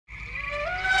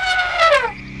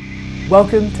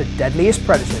Welcome to Deadliest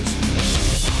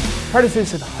Predators.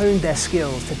 Predators have honed their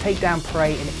skills to take down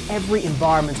prey in every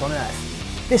environment on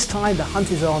Earth. This time the hunt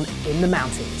is on in the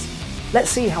mountains. Let's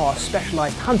see how our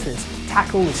specialised hunters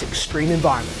tackle this extreme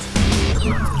environment.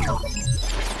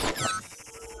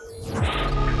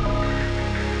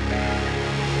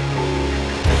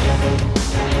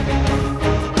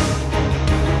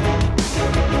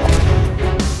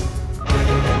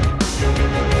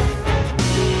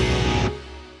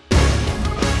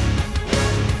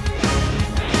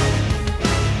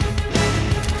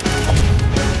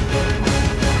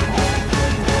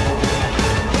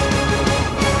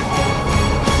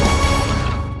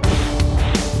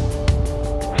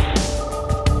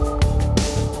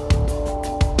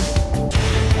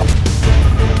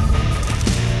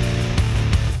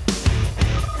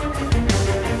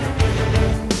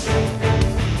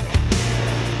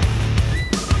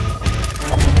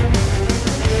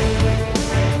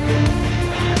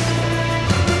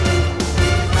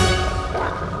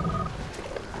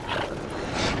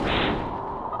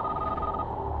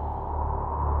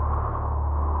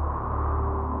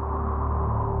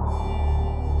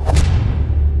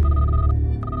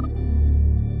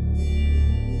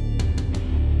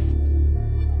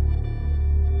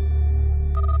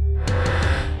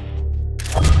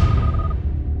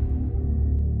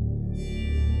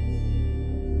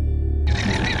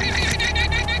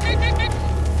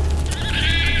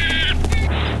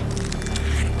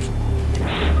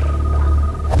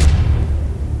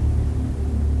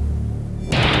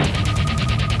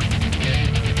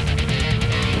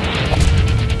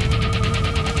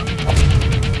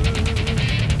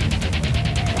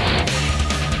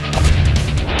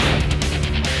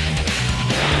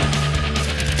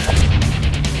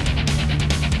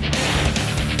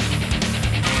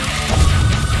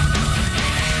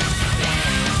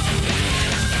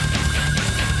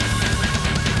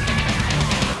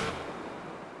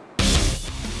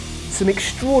 Some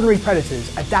extraordinary predators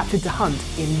adapted to hunt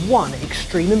in one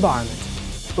extreme environment.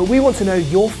 But we want to know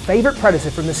your favourite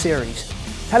predator from the series.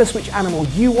 Tell us which animal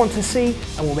you want to see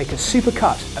and we'll make a super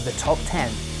cut of the top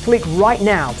 10. Click right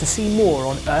now to see more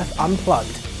on Earth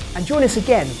Unplugged and join us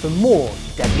again for more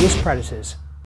Deadliest Predators.